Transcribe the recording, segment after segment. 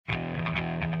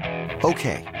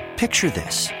Okay, picture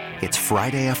this. It's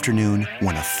Friday afternoon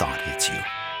when a thought hits you.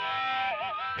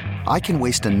 I can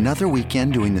waste another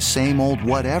weekend doing the same old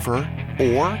whatever,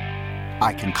 or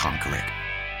I can conquer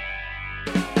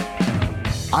it.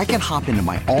 I can hop into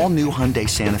my all-new Hyundai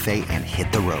Santa Fe and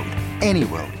hit the road. Any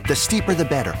road. The steeper, the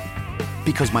better.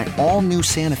 Because my all-new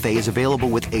Santa Fe is available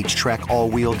with H-Track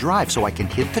all-wheel drive, so I can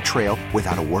hit the trail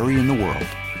without a worry in the world.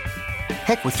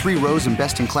 Heck, with 3 rows and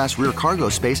best-in-class rear cargo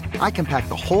space, I can pack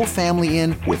the whole family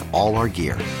in with all our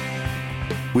gear.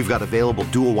 We've got available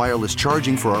dual wireless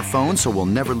charging for our phones, so we'll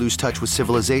never lose touch with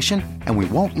civilization, and we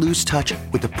won't lose touch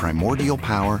with the primordial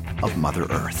power of Mother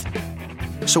Earth.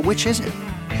 So which is it?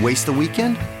 Waste the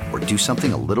weekend or do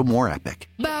something a little more epic?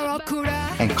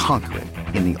 And conquer it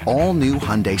in the all-new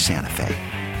Hyundai Santa Fe.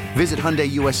 Visit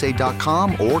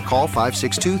HyundaiUSA.com or call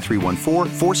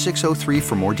 562-314-4603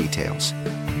 for more details.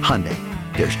 Hyundai,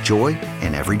 there's joy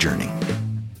in every journey.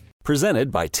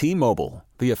 Presented by T-Mobile,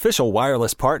 the official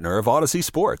wireless partner of Odyssey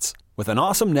Sports. With an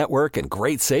awesome network and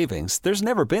great savings, there's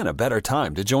never been a better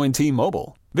time to join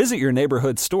T-Mobile. Visit your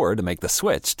neighborhood store to make the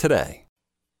switch today.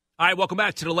 All right, welcome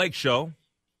back to the Lake Show.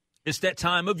 It's that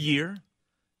time of year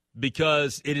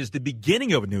because it is the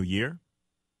beginning of a new year.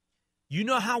 You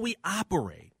know how we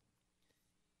operate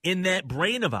in that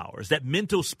brain of ours, that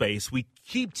mental space. We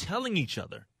keep telling each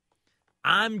other,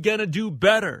 I'm going to do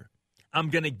better. I'm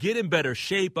going to get in better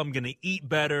shape. I'm going to eat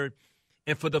better.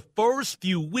 And for the first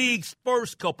few weeks,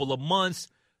 first couple of months,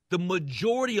 the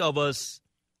majority of us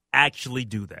actually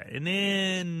do that. And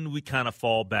then we kind of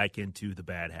fall back into the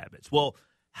bad habits. Well,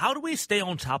 how do we stay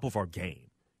on top of our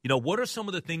game? You know, what are some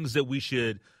of the things that we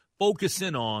should focus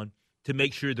in on to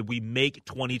make sure that we make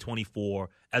 2024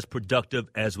 as productive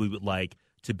as we would like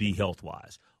to be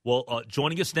health-wise? Well,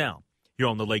 joining us now here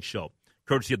on the Lake Show,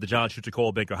 courtesy of the John Schuster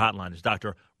Coldwell Banker Hotline, is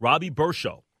Dr. Robby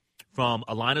Bershow from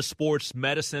Allina Sports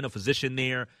Medicine, a physician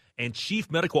there, and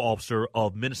Chief Medical Officer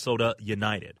of Minnesota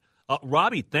United.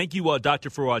 Robby, thank you,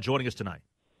 Doctor, for joining us tonight.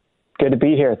 Good to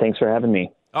be here. Thanks for having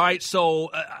me. All right, so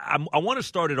I want to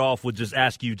start it off with just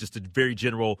ask you just a very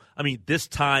general, this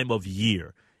time of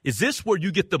year, is this where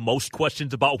you get the most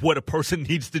questions about what a person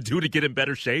needs to do to get in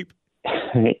better shape?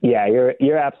 Yeah,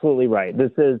 you're absolutely right.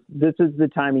 This is the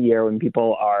time of year when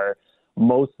people are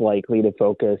most likely to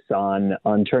focus on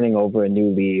turning over a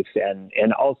new leaf, and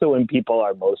also when people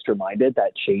are most reminded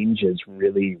that change is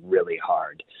really, really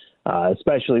hard,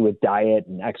 especially with diet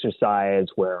and exercise,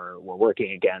 where we're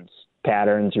working against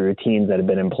patterns or routines that have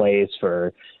been in place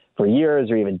for years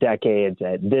or even decades.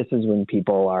 This is when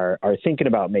people are thinking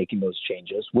about making those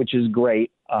changes, which is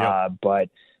great. Yep. But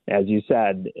as you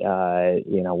said,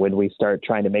 when we start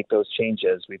trying to make those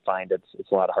changes, we find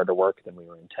it's a lot harder work than we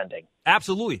were intending.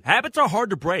 Absolutely. Habits are hard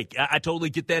to break. I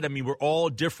totally get that. We're all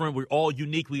different. We're all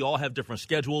unique. We all have different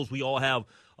schedules. We all have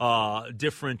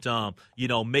different,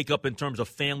 makeup in terms of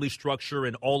family structure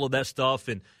and all of that stuff.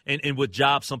 And with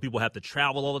jobs, some people have to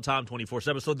travel all the time,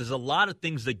 24/7. So there's a lot of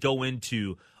things that go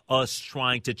into us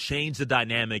trying to change the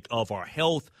dynamic of our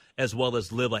health as well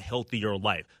as live a healthier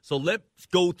life. So let's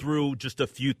go through just a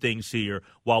few things here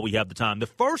while we have the time. The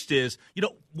first is,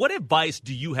 what advice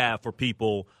do you have for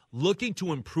people looking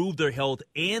to improve their health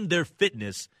and their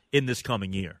fitness in this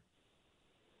coming year?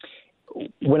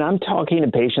 When I'm talking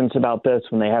to patients about this,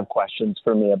 when they have questions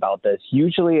for me about this,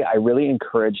 usually I really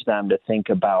encourage them to think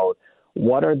about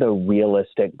what are the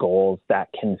realistic goals that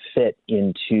can fit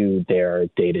into their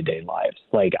day-to-day lives.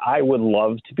 Like, I would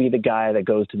love to be the guy that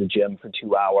goes to the gym for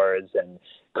 2 hours and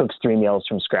cooks 3 meals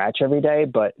from scratch every day,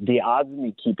 but the odds of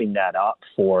me keeping that up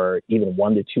for even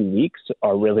 1 to 2 weeks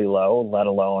are really low, let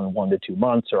alone 1 to 2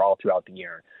 months or all throughout the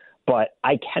year. But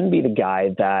I can be the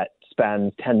guy that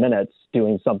spends 10 minutes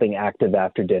doing something active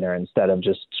after dinner instead of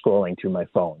just scrolling through my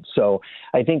phone. So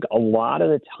I think a lot of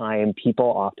the time people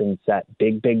often set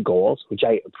big, big goals, which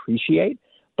I appreciate,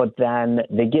 but then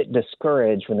they get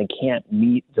discouraged when they can't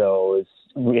meet those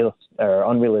real or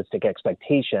unrealistic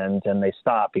expectations, and they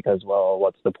stop because, well,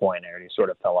 what's the point? I already sort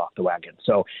of fell off the wagon.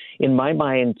 So in my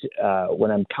mind,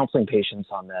 when I'm counseling patients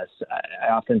on this, I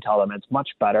often tell them it's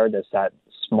much better to set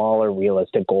smaller,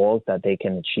 realistic goals that they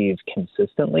can achieve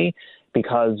consistently,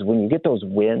 because when you get those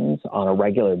wins on a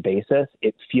regular basis,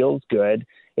 it feels good.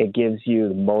 It gives you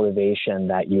the motivation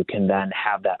that you can then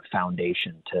have that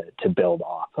foundation to build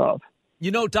off of.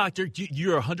 Doctor,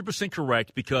 you're 100%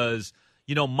 correct, because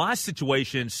my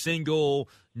situation, single,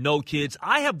 no kids,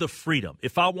 I have the freedom.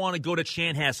 If I want to go to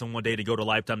Chanhassen one day to go to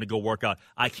Lifetime to go work out,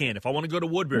 I can. If I want to go to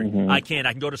Woodbury, I can.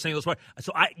 I can go to St. Louis Park.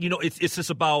 So it's just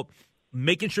about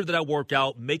making sure that I work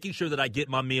out, making sure that I get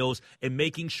my meals, and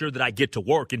making sure that I get to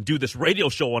work and do this radio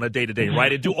show on a day-to-day,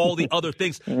 right? And do all the other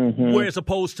things. Whereas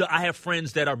opposed to I have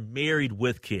friends that are married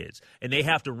with kids, and they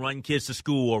have to run kids to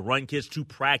school or run kids to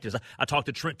practice. I talk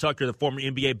to Trent Tucker, the former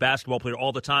NBA basketball player,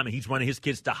 all the time, and he's running his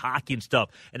kids to hockey and stuff,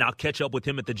 and I'll catch up with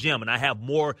him at the gym, and I have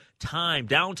more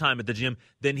downtime at the gym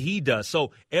than he does.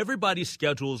 So everybody's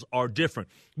schedules are different.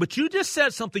 But you just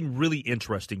said something really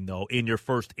interesting, though, in your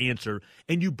first answer,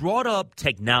 and you brought up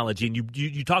technology, and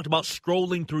you talked about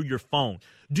scrolling through your phone.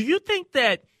 Do you think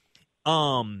that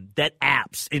that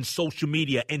apps and social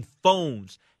media and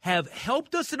phones have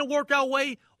helped us in a workout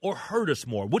way or hurt us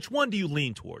more? Which one do you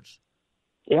lean towards?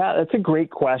 Yeah, that's a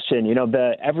great question.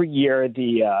 Every year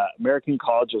the American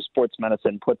College of Sports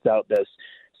Medicine puts out this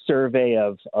survey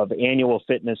of annual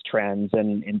fitness trends,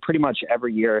 and pretty much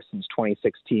every year since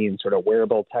 2016, sort of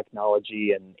wearable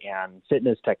technology and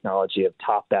fitness technology have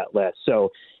topped that list. So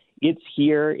it's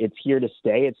here to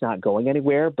stay. It's not going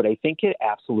anywhere, but I think it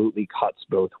absolutely cuts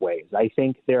both ways. I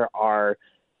think there are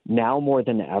now more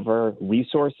than ever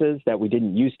resources that we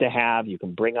didn't used to have. You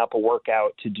can bring up a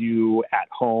workout to do at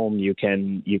home. You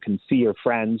can see your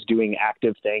friends doing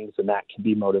active things, and that can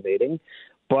be motivating.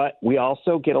 But we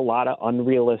also get a lot of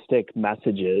unrealistic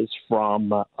messages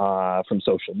from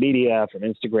social media, from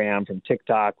Instagram, from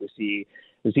TikTok. We see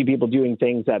people doing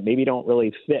things that maybe don't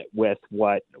really fit with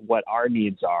what our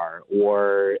needs are,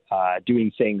 or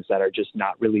doing things that are just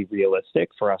not really realistic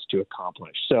for us to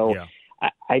accomplish. So yeah.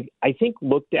 I think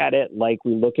looked at it like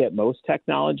we look at most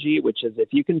technology, which is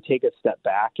if you can take a step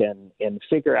back and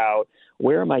figure out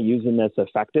where am I using this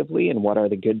effectively and what are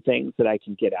the good things that I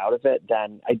can get out of it,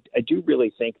 then I do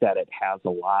really think that it has a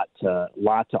lot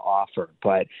to offer.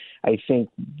 But I think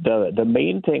the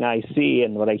main thing I see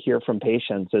and what I hear from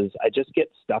patients is I just get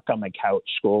stuck on my couch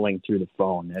scrolling through the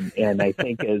phone. And I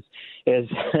think as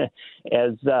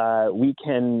we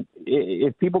can,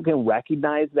 if people can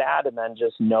recognize that and then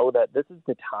just know that this is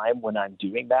the time when I'm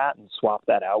doing that and swap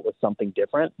that out with something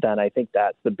different, then I think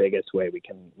that's the biggest way we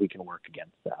can work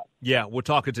against that. Yeah, we're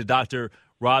talking to Dr.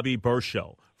 Robby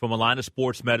Bershow from Allina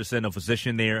Sports Medicine, a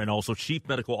physician there, and also Chief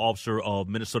Medical Officer of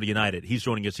Minnesota United. He's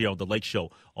joining us here on The Lake Show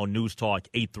on News Talk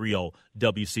 830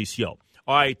 WCCO.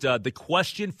 All right, the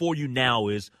question for you now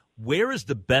is, where is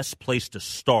the best place to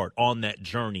start on that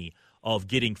journey of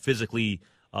getting physically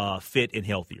fit and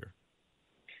healthier?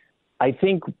 I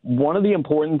think one of the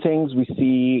important things we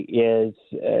see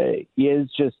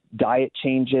is just diet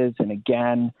changes. And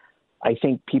again, I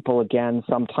think people,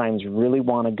 sometimes really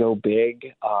want to go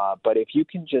big. But if you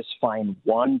can just find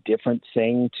one different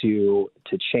thing to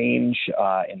change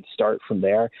and start from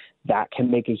there, that can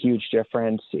make a huge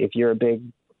difference. If you're a big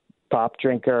pop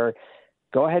drinker,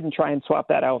 go ahead and try and swap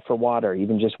that out for water,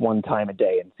 even just one time a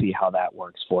day, and see how that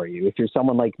works for you. If you're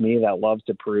someone like me that loves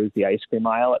to peruse the ice cream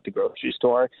aisle at the grocery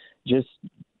store, just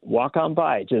walk on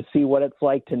by. Just see what it's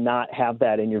like to not have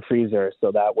that in your freezer,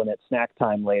 so that when it's snack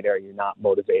time later, you're not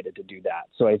motivated to do that.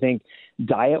 So I think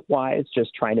diet-wise,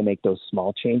 just trying to make those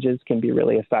small changes can be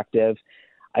really effective.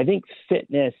 I think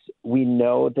fitness, we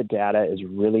know the data is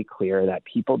really clear that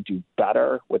people do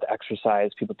better with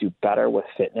exercise. People do better with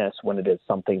fitness when it is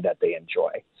something that they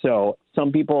enjoy. So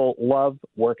some people love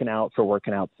working out for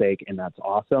working out's sake, and that's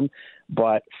awesome.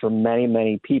 But for many,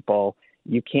 many people,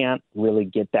 you can't really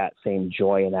get that same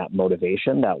joy and that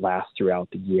motivation that lasts throughout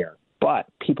the year. But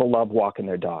people love walking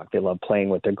their dog. They love playing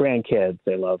with their grandkids.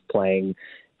 They love playing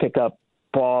pickup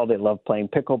ball. They love playing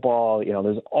pickleball.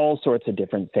 There's all sorts of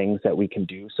different things that we can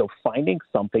do. So finding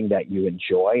something that you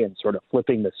enjoy and sort of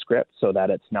flipping the script so that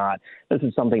it's not, this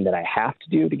is something that I have to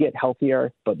do to get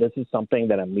healthier, but this is something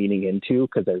that I'm leaning into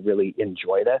because I really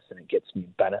enjoy this and it gets me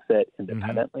benefit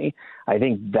independently. I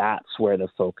think that's where the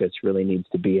focus really needs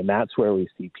to be. And that's where we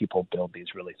see people build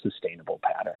these really sustainable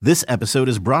patterns. This episode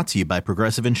is brought to you by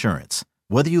Progressive Insurance.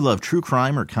 Whether you love true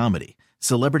crime or comedy,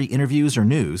 celebrity interviews or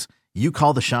news, you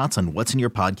call the shots on what's in your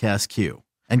podcast queue.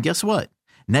 And guess what?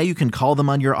 Now you can call them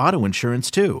on your auto insurance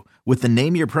too with the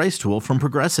Name Your Price tool from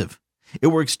Progressive. It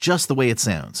works just the way it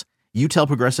sounds. You tell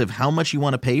Progressive how much you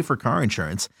want to pay for car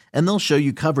insurance, and they'll show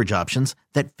you coverage options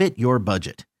that fit your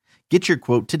budget. Get your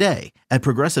quote today at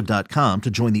Progressive.com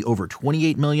to join the over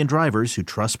 28 million drivers who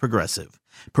trust Progressive.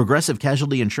 Progressive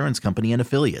Casualty Insurance Company and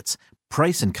Affiliates.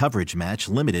 Price and coverage match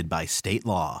limited by state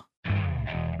law.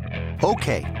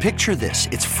 Okay, picture this.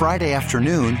 It's Friday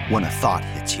afternoon when a thought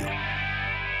hits you.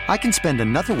 I can spend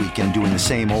another weekend doing the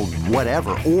same old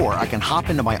whatever, or I can hop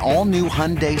into my all-new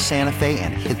Hyundai Santa Fe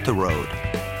and hit the road.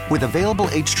 With available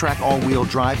H-Track all-wheel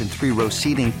drive and 3-row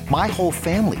seating, my whole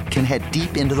family can head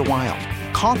deep into the wild.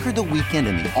 Conquer the weekend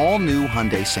in the all-new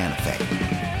Hyundai Santa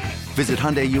Fe. Visit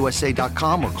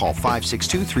HyundaiUSA.com or call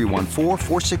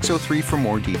 562-314-4603 for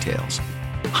more details.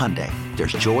 Hyundai,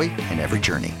 there's joy in every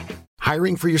journey.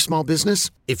 Hiring for your small business?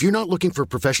 If you're not looking for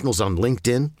professionals on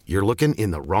LinkedIn, you're looking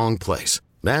in the wrong place.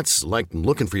 That's like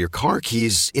looking for your car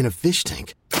keys in a fish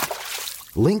tank.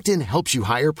 LinkedIn helps you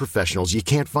hire professionals you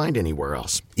can't find anywhere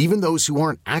else, even those who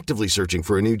aren't actively searching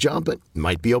for a new job but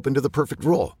might be open to the perfect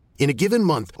role. In a given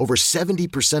month, over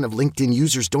 70% of LinkedIn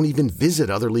users don't even visit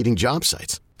other leading job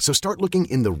sites. So start looking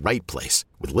in the right place.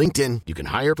 With LinkedIn, you can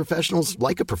hire professionals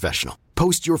like a professional.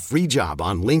 Post your free job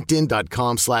on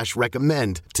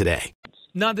linkedin.com/recommend today.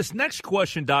 Now, this next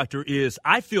question, Doctor, is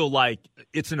I feel like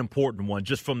it's an important one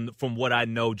just from what I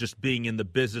know, just being in the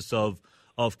business of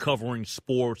covering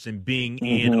sports and being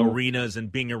in arenas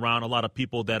and being around a lot of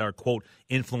people that are, quote,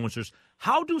 influencers.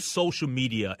 How do social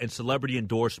media and celebrity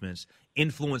endorsements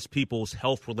influence people's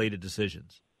health-related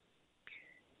decisions?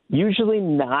 Usually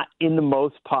not in the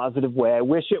most positive way. I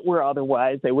wish it were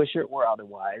otherwise.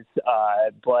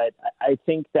 But I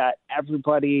think that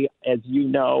everybody, as you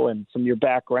know, and from your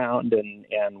background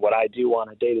and what I do on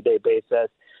a day-to-day basis,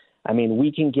 I mean,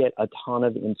 we can get a ton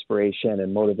of inspiration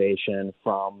and motivation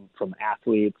from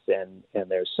athletes, and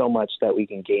there's so much that we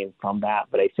can gain from that.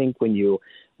 But I think when you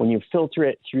filter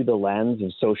it through the lens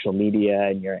of social media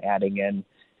and you're adding in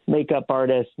makeup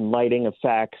artists and lighting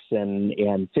effects and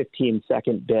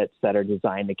 15-second bits that are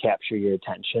designed to capture your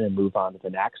attention and move on to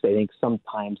the next, I think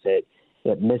sometimes it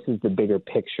misses the bigger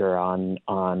picture on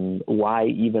why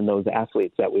even those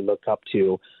athletes that we look up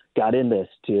to got in this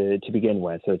to begin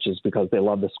with, which is because they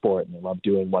love the sport and they love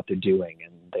doing what they're doing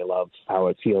and they love how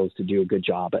it feels to do a good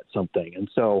job at something. And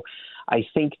so I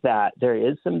think that there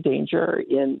is some danger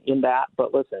in that,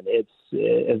 but listen, it's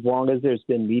as long as there's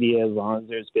been media, as long as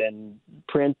there's been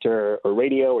print or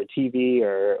radio or TV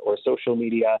or social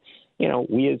media, you know,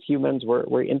 we as humans,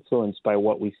 we're influenced by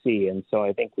what we see. And so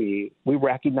I think we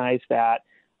recognize that,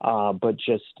 but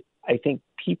just I think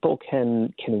people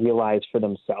can realize for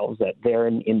themselves that they're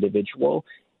an individual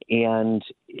and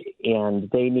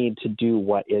they need to do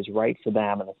what is right for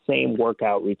them, and the same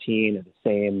workout routine and the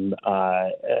same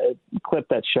clip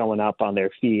that's showing up on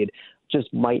their feed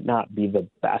just might not be the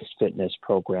best fitness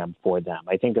program for them.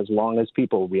 I think as long as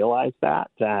people realize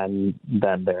that, then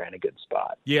they're in a good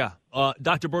spot. Yeah.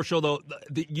 Dr. Bershow, though,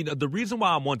 the reason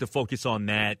why I want to focus on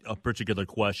that particular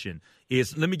question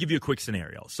is, let me give you a quick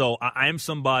scenario. So I am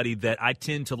somebody that I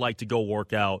tend to like to go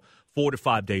work out 4 to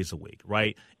 5 days a week,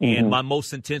 right? And my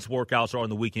most intense workouts are on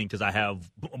the weekend because I have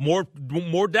more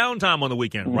downtime on the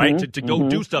weekend, right? To go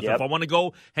do stuff. Yep. If I want to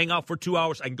go hang out for 2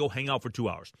 hours, I can go hang out for 2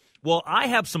 hours. Well, I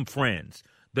have some friends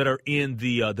that are in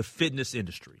the fitness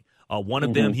industry. One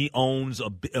of them, he owns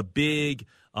a big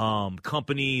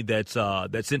company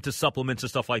that's into supplements and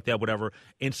stuff like that, whatever.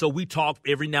 And so we talk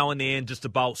every now and then just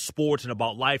about sports and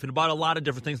about life and about a lot of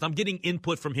different things. And I'm getting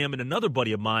input from him and another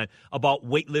buddy of mine about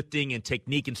weightlifting and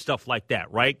technique and stuff like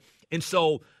that, right? And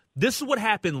so this is what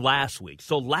happened last week.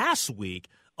 So last week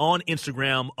on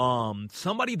Instagram,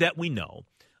 somebody that we know,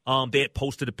 they had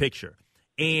posted a picture.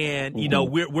 And, you know,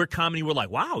 we're commenting, we're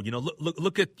like, wow, you know,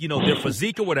 look at, you know, their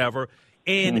physique or whatever.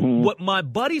 And what my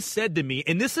buddy said to me,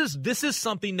 and this is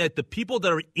something that the people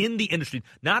that are in the industry,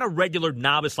 not a regular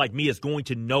novice like me, is going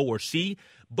to know or see,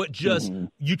 but just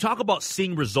you talk about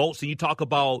seeing results and you talk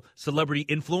about celebrity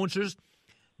influencers.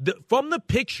 From the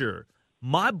picture,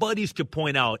 my buddies could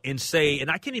point out and say,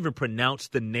 and I can't even pronounce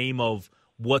the name of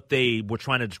what they were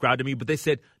trying to describe to me, but they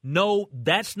said, no,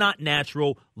 that's not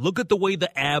natural. Look at the way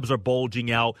the abs are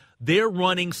bulging out. They're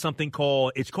running something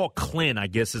called clen, I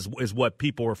guess is what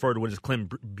people refer to it as,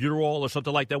 clenbuterol or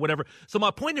something like that, whatever. So my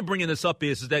point in bringing this up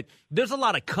is that there's a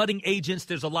lot of cutting agents.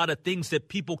 There's a lot of things that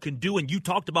people can do. And you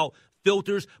talked about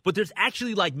filters, but there's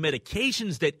actually like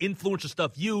medications that influencer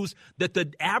stuff use that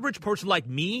the average person like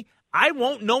me, I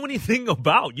won't know anything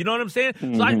about. You know what I'm saying?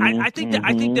 So I think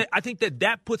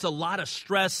that puts a lot of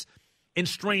stress and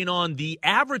strain on the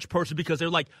average person because they're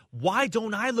like, why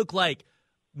don't I look like,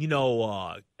 you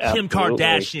know, Kim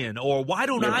Kardashian, or why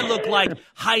don't I look like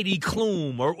Heidi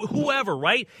Klum or whoever,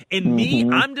 right? And me,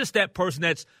 I'm just that person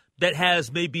that has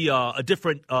maybe a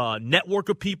different network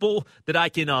of people that I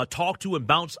can talk to and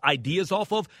bounce ideas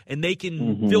off of, and they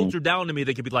can filter down to me.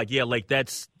 They can be like, yeah, like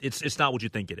it's not what you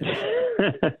think it is.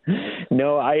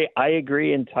 No, I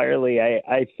agree entirely.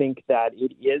 I think that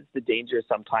it is the danger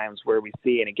sometimes where we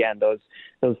see, and again, those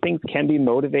things can be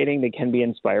motivating, they can be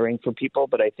inspiring for people,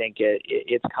 but I think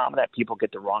it's common that people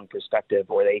get the wrong perspective,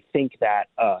 or they think that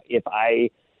if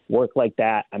I work like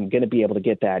that, I'm going to be able to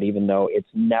get that, even though it's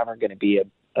never going to be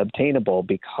obtainable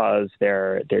because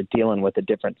they're dealing with a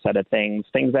different set of things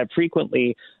that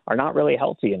frequently are not really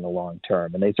healthy in the long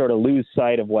term, and they sort of lose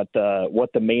sight of what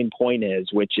the main point is,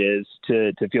 which is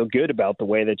to feel good about the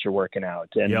way that you're working out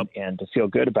and to feel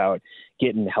good about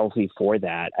getting healthy for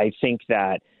that. I think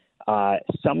that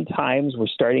sometimes we're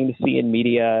starting to see in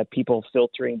media people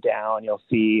filtering down. You'll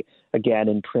see, again,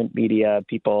 in print media,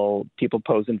 people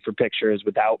posing for pictures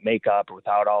without makeup or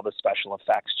without all the special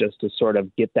effects, just to sort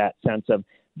of get that sense of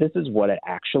this is what it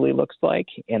actually looks like.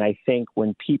 And I think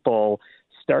when people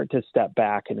start to step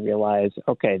back and realize,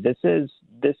 okay, this is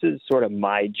sort of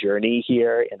my journey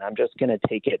here, and I'm just going to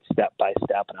take it step by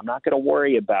step, and I'm not going to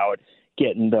worry about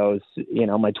getting those,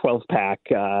 my 12 pack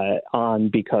on,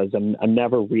 because I'm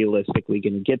never realistically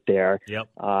going to get there,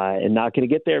 and not going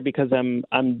to get there because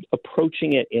I'm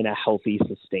approaching it in a healthy,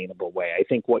 sustainable way. I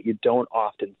think what you don't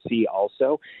often see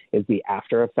also is the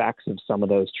after effects of some of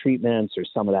those treatments or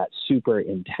some of that super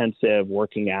intensive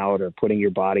working out or putting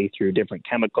your body through different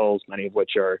chemicals, many of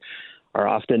which are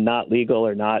often not legal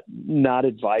or not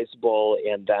advisable,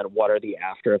 and then what are the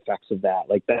after effects of that?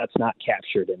 Like, that's not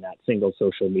captured in that single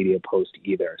social media post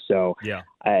either. So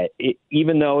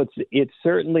even though it's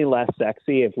certainly less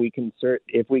sexy, if we can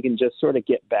just sort of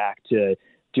get back to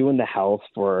doing the health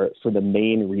for the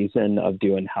main reason of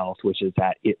doing health, which is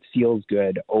that it feels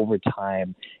good over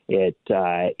time, it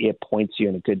points you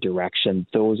in a good direction.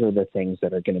 Those are the things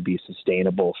that are going to be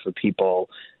sustainable for people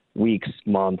weeks,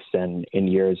 months, and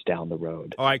years down the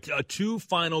road. All right, two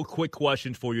final quick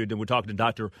questions for you. Then we're talking to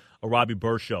Dr. Robby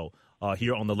Bershow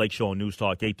here on the Lake Show on News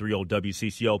Talk 830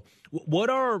 WCCO. What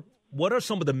are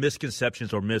some of the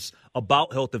misconceptions or myths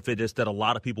about health and fitness that a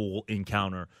lot of people will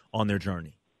encounter on their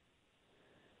journey?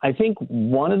 I think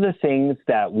one of the things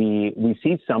that we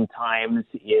see sometimes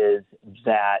is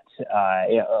that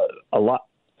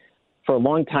for a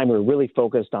long time, we're really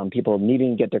focused on people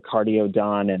needing to get their cardio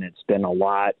done, and it's been a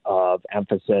lot of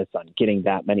emphasis on getting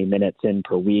that many minutes in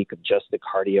per week of just the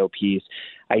cardio piece.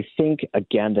 I think,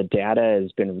 again, the data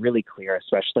has been really clear,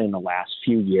 especially in the last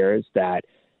few years, that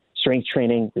strength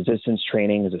training, resistance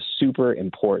training is a super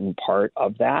important part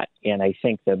of that. And I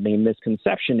think the main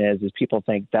misconception is people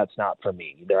think that's not for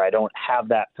me. Either I don't have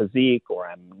that physique, or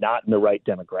I'm not in the right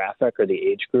demographic or the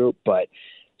age group, but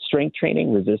strength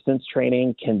training, resistance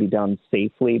training can be done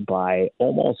safely by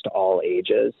almost all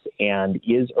ages and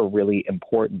is a really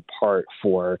important part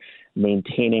for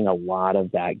maintaining a lot of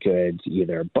that good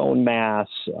either bone mass,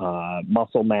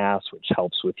 muscle mass, which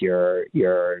helps with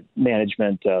your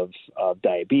management of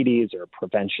diabetes or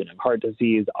prevention of heart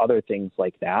disease, other things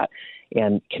like that,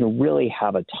 and can really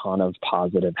have a ton of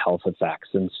positive health effects.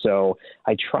 And so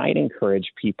I try and encourage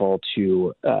people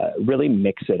to really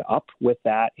mix it up with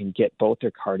that and get both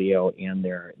their cardio and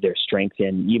their strength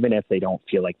in, even if they don't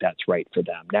feel like that's right for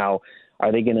them. Now,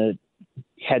 are they going to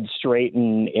head straight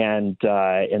and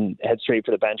head straight for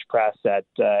the bench press at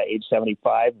age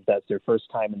 75? If that's their first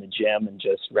time in the gym, and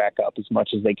just rack up as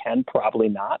much as they can? Probably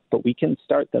not, but we can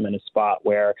start them in a spot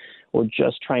where we're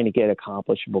just trying to get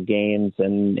accomplishable gains,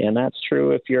 and that's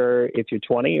true if you're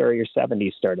 20 or you're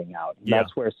 70 starting out.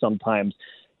 That's where sometimes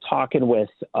talking with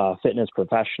a fitness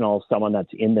professional, someone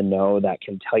that's in the know that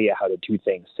can tell you how to do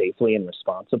things safely and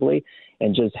responsibly,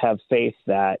 and just have faith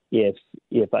that if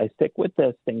I stick with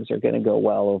this, things are going to go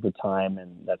well over time,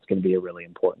 and that's going to be a really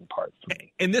important part for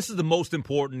me. And this is the most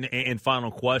important and final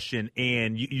question,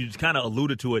 and you just kind of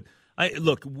alluded to it.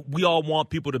 Look, we all want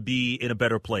people to be in a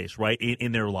better place, right,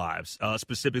 in their lives,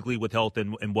 specifically with health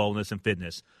and wellness and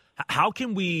fitness. How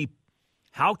can we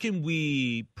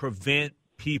prevent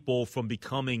people from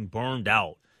becoming burned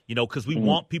out? Because we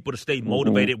want people to stay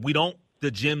motivated. We don't want the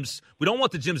gyms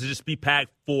to just be packed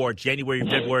for January and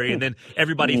February, and then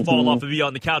everybody fall off and be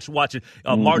on the couch watching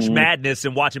March Madness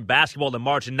and watching basketball in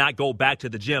March and not go back to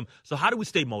the gym. So how do we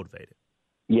stay motivated?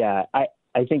 Yeah,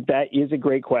 I think that is a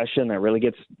great question that really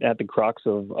gets at the crux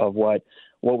of what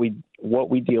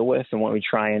we deal with and what we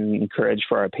try and encourage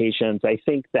for our patients. I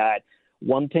think that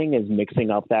one thing is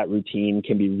mixing up that routine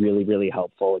can be really, really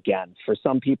helpful. Again, for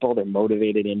some people, they're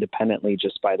motivated independently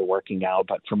just by the working out.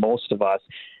 But for most of us,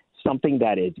 something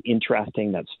that is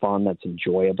interesting, that's fun, that's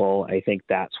enjoyable, I think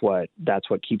that's what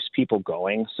keeps people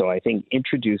going. So I think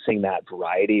introducing that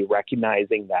variety,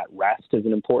 recognizing that rest is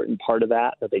an important part of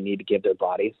that they need to give their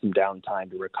body some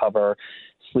downtime to recover.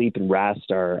 Sleep and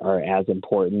rest are as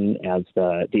important as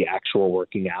the actual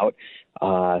working out.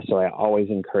 So I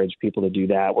always encourage people to do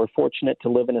that. We're fortunate to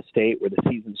live in a state where the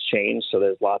seasons change, so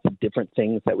there's lots of different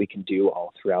things that we can do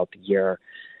all throughout the year.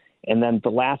 And then the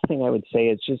last thing I would say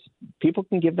is just people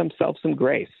can give themselves some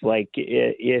grace. Like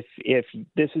if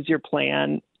this is your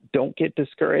plan, don't get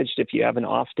discouraged if you have an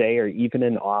off day or even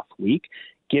an off week.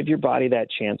 Give your body that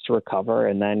chance to recover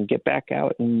and then get back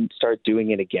out and start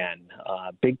doing it again.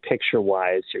 Big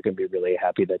picture-wise, you're going to be really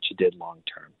happy that you did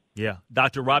long-term. Yeah.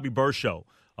 Dr. Robby Bershow,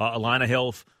 Allina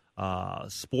Health,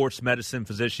 sports medicine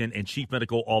physician and chief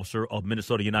medical officer of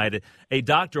Minnesota United. Hey,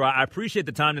 doctor, I appreciate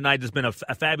the time tonight. It's been a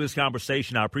fabulous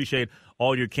conversation. I appreciate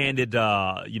all your candid,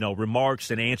 remarks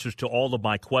and answers to all of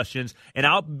my questions. And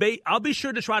I'll be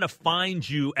sure to try to find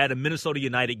you at a Minnesota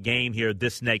United game here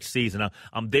this next season.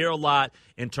 I'm there a lot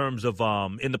in terms of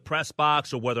in the press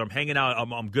box or whether I'm hanging out.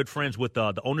 I'm good friends with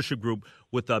the ownership group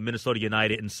with Minnesota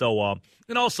United, and so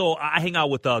and also I hang out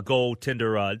with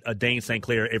goaltender Dane St.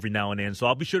 Clair every now and then. So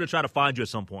I'll be sure to try to find you at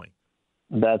some point.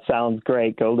 That sounds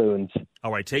great. Go Loons.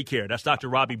 All right, take care. That's Dr.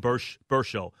 Robby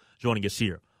Bershow joining us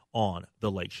here on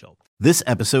The Lake Show. This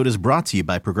episode is brought to you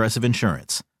by Progressive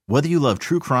Insurance. Whether you love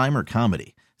true crime or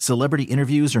comedy, celebrity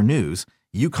interviews or news,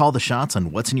 you call the shots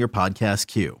on what's in your podcast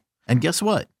queue. And guess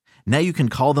what? Now you can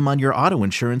call them on your auto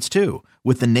insurance too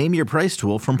with the Name Your Price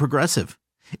tool from Progressive.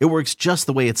 It works just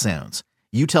the way it sounds.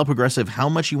 You tell Progressive how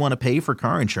much you want to pay for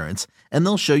car insurance, and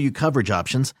they'll show you coverage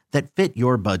options that fit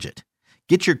your budget.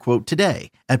 Get your quote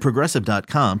today at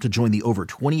Progressive.com to join the over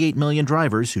 28 million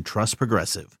drivers who trust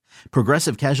Progressive.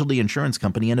 Progressive Casualty Insurance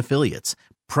Company and Affiliates.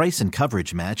 Price and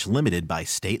coverage match limited by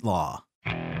state law.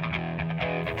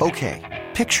 Okay,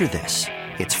 picture this.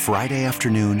 It's Friday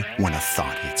afternoon when a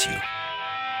thought hits you.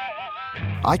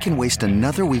 I can waste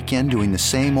another weekend doing the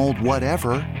same old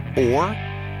whatever, or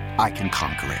I can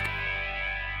conquer it.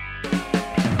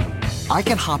 I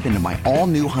can hop into my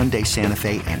all-new Hyundai Santa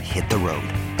Fe and hit the road.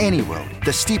 Any road.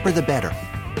 The steeper, the better.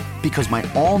 Because my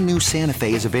all-new Santa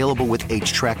Fe is available with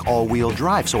H-Track all-wheel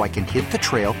drive, so I can hit the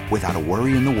trail without a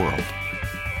worry in the world.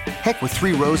 Heck, with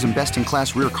 3 rows and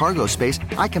best-in-class rear cargo space,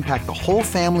 I can pack the whole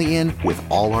family in with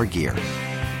all our gear.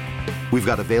 We've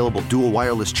got available dual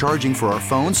wireless charging for our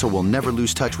phones, so we'll never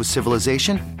lose touch with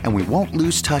civilization, and we won't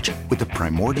lose touch with the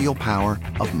primordial power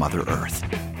of Mother Earth.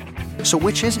 So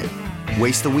which is it?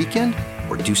 Waste the weekend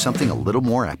or do something a little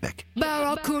more epic?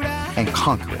 And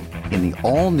conquer it in the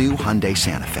all-new Hyundai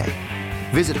Santa Fe.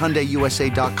 Visit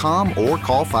HyundaiUSA.com or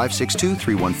call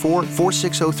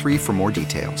 562-314-4603 for more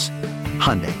details.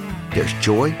 Hyundai, there's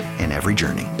joy in every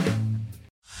journey.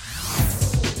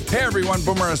 Hey everyone,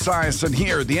 Boomer Esiason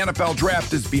here. The NFL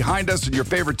Draft is behind us and your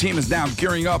favorite team is now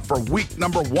gearing up for week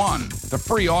number 1. The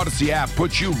free Odyssey app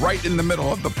puts you right in the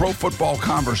middle of the pro football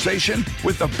conversation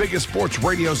with the biggest sports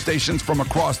radio stations from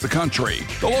across the country.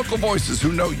 The local voices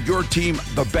who know your team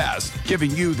the best,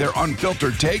 giving you their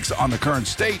unfiltered takes on the current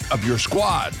state of your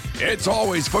squad. It's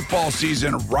always football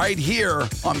season right here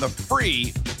on the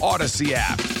free Odyssey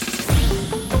app.